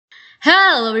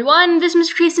Hello everyone, this is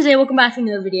MCreator today. Welcome back to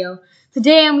another video.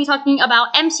 Today I'm going to be talking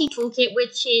about MCToolkit,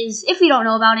 which is, if you don't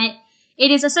know about it, it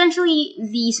is essentially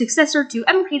the successor to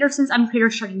MCreator since MCreator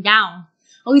is shutting down.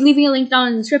 I'll be leaving a link down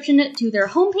in the description to their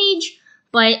homepage,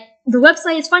 but the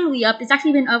website is finally up. It's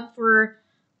actually been up for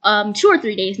 2 or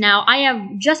 3 days now. I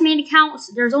have just made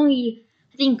accounts. There's only,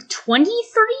 I think,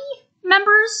 23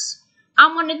 members.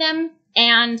 I'm one of them,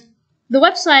 and the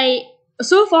website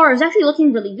so far is actually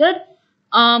looking really good.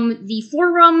 The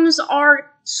forums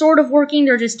are sort of working.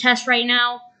 They're just tests right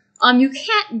now. You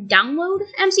can't download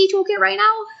MCToolkit right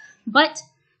now, but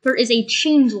there is a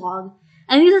changelog.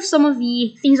 And these are some of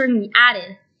the things that are going to be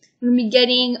added. We're going to be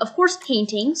getting, of course,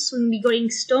 paintings. We're going to be getting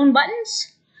stone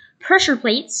buttons, pressure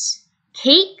plates,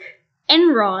 cake,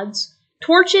 end rods,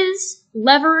 torches,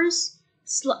 levers,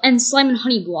 and slime and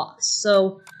honey blocks.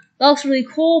 So that looks really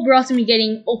cool. We're also going to be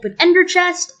getting open ender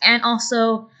chest and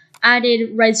also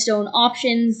added redstone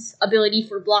options, ability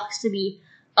for blocks to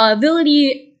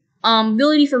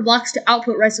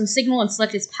output redstone signal and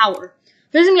select its power.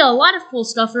 There's gonna be a lot of cool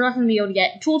stuff. We're not gonna be able to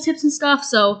get tooltips and stuff,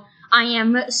 so I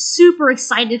am super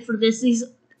excited for this.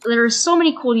 There are so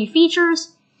many cool new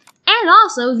features, and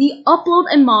also the upload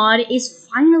and mod is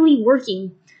finally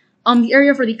working. The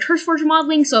area for the CurseForge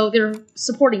modeling, so they're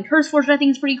supporting CurseForge. I think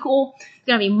is pretty cool. There's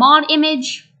gonna be mod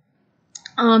image.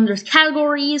 There's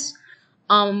categories.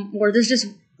 Where there's just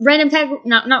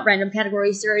not random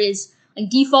categories. There is like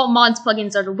default mods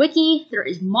plugins under wiki. There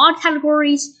is mod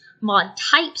categories, mod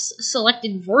types,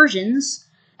 selected versions,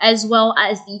 as well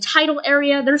as the title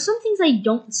area. There's some things I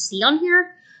don't see on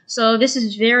here, so this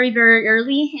is very, very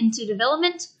early into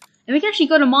development. And we can actually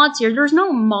go to mods here. There's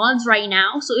no mods right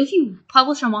now, so if you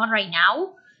publish a mod right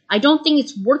now, I don't think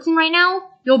it's working right now.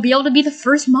 You'll be able to be the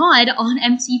first mod on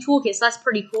MCToolkit, so that's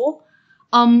pretty cool.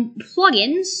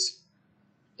 Plugins.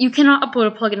 You cannot upload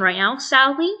a plugin right now,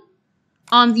 sadly.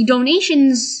 The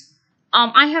donations,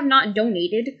 I have not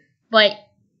donated, but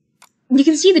you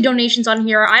can see the donations on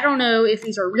here. I don't know if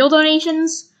these are real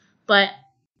donations, but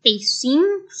they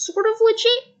seem sort of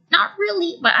legit. Not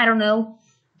really, but I don't know.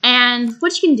 And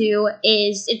what you can do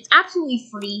is, it's absolutely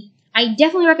free. I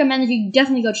definitely recommend that you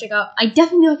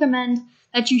recommend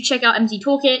that you check out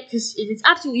MCToolkit, because it is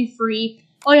absolutely free.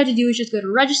 All you have to do is just go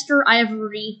to register. I have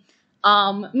already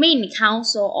made an account,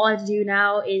 so all I have to do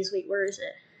now is, wait, where is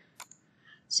it?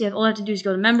 So all I have to do is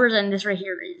go to members, and this right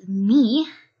here is me.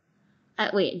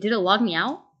 Wait, did it log me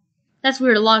out? That's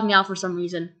weird, it logged me out for some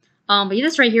reason. But yeah,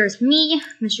 this right here is me,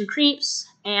 Mr. Creeps,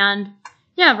 and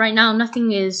yeah, right now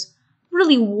nothing is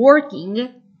really working.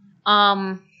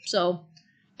 So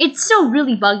it's still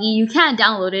really buggy, you can't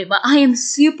download it, but I am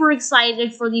super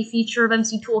excited for the feature of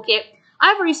MCToolkit.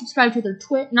 I've already subscribed to their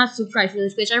Twitch, not subscribed to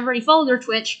their Twitch, I've already followed their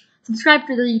Twitch, subscribe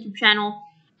to their YouTube channel,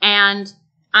 and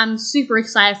I'm super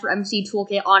excited for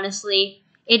MCToolkit, honestly.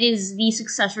 It is the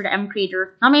successor to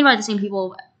MCreator. Not made by the same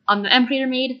people MCreator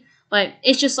made, but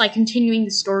it's just like continuing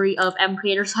the story of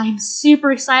MCreator, so I'm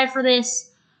super excited for this.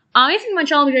 If you're on my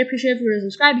channel, I'd be very appreciative if you were to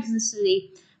subscribe, because this is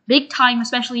a big time,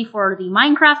 especially for the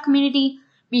Minecraft community,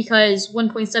 because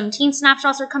 1.17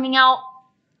 snapshots are coming out.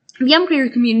 The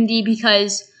MCreator community,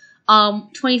 because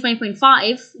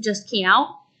 2020.5 just came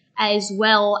out, as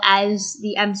well as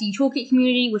the MCToolkit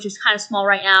community, which is kind of small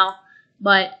right now,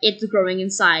 but it's growing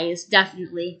in size,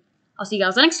 definitely. I'll see you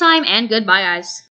guys next time, and goodbye, guys.